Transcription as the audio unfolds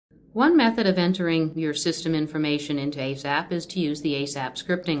One method of entering your system information into ASAP is to use the ASAP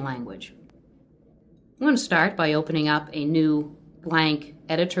scripting language. I'm going to start by opening up a new blank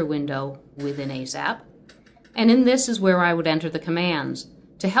editor window within ASAP, and in this is where I would enter the commands.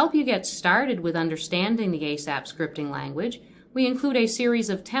 To help you get started with understanding the ASAP scripting language, we include a series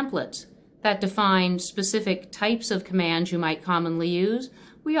of templates that define specific types of commands you might commonly use.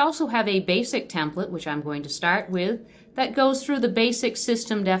 We also have a basic template, which I'm going to start with, that goes through the basic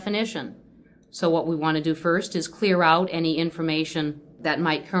system definition. So what we want to do first is clear out any information that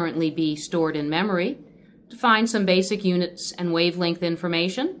might currently be stored in memory, define some basic units and wavelength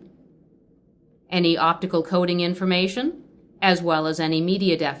information, any optical coding information, as well as any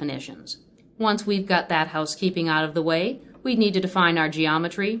media definitions. Once we've got that housekeeping out of the way, we need to define our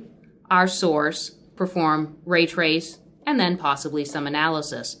geometry, our source, perform ray trace, and then possibly some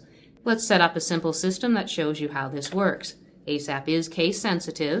analysis. Let's set up a simple system that shows you how this works. ASAP is case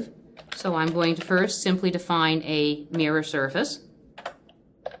sensitive, so I'm going to first simply define a mirror surface.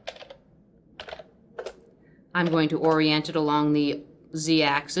 I'm going to orient it along the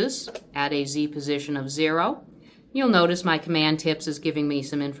z-axis at a z position of 0. You'll notice my command tips is giving me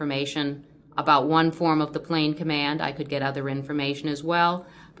some information about one form of the plane command. I could get other information as well,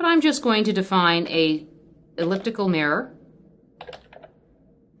 but I'm just going to define a elliptical mirror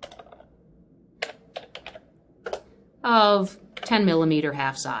of 10 millimeter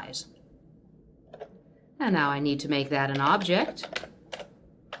half size. And now I need to make that an object.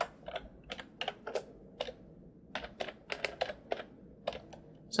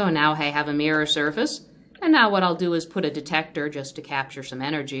 So now I have a mirror surface, and now what I'll do is put a detector just to capture some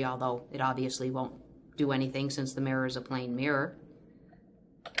energy, although it obviously won't do anything since the mirror is a plane mirror.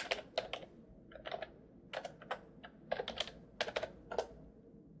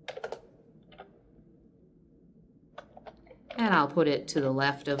 And I'll put it to the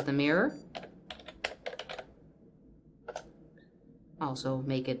left of the mirror. Also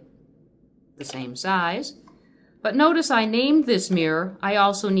make it the same size. But notice I named this mirror. I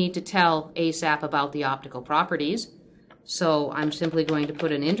also need to tell ASAP about the optical properties. So I'm simply going to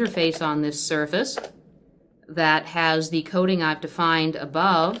put an interface on this surface that has the coding I've defined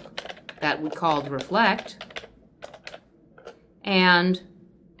above that we called reflect, and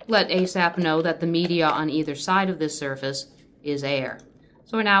let ASAP know that the media on either side of this surface is air.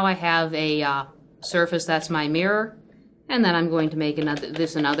 So now I have a surface that's my mirror, and then I'm going to make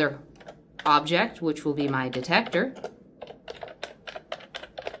another object, which will be my detector.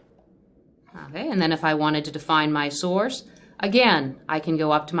 Okay, and then if I wanted to define my source, again, I can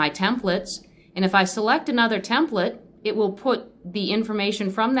go up to my templates, and if I select another template, it will put the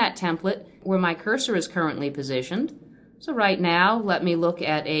information from that template where my cursor is currently positioned. So right now, let me look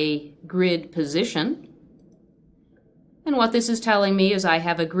at a grid position. And what this is telling me is I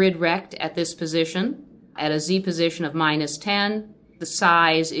have a grid rect at this position, at a z position of -10. The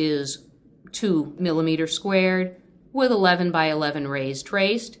size is 2 millimeters squared with 11 by 11 rays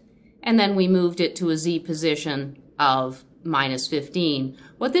traced, and then we moved it to a z position of -15.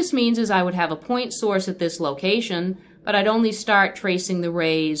 What this means is I would have a point source at this location, but I'd only start tracing the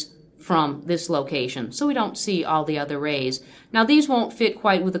rays from this location, so we don't see all the other rays. Now these won't fit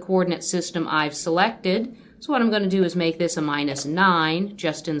quite with the coordinate system I've selected, so what I'm going to do is make this a -9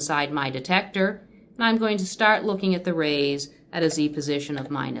 just inside my detector, and I'm going to start looking at the rays at a z position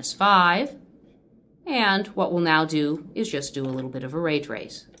of -5, and what we'll now do is just do a little bit of a ray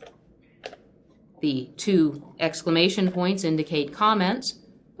trace. The 2 exclamation points indicate comments,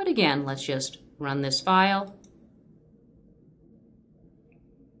 but again, let's just run this file.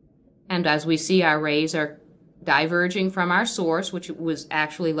 And as we see, our rays are diverging from our source, which was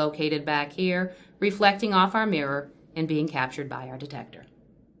actually located back here, reflecting off our mirror and being captured by our detector.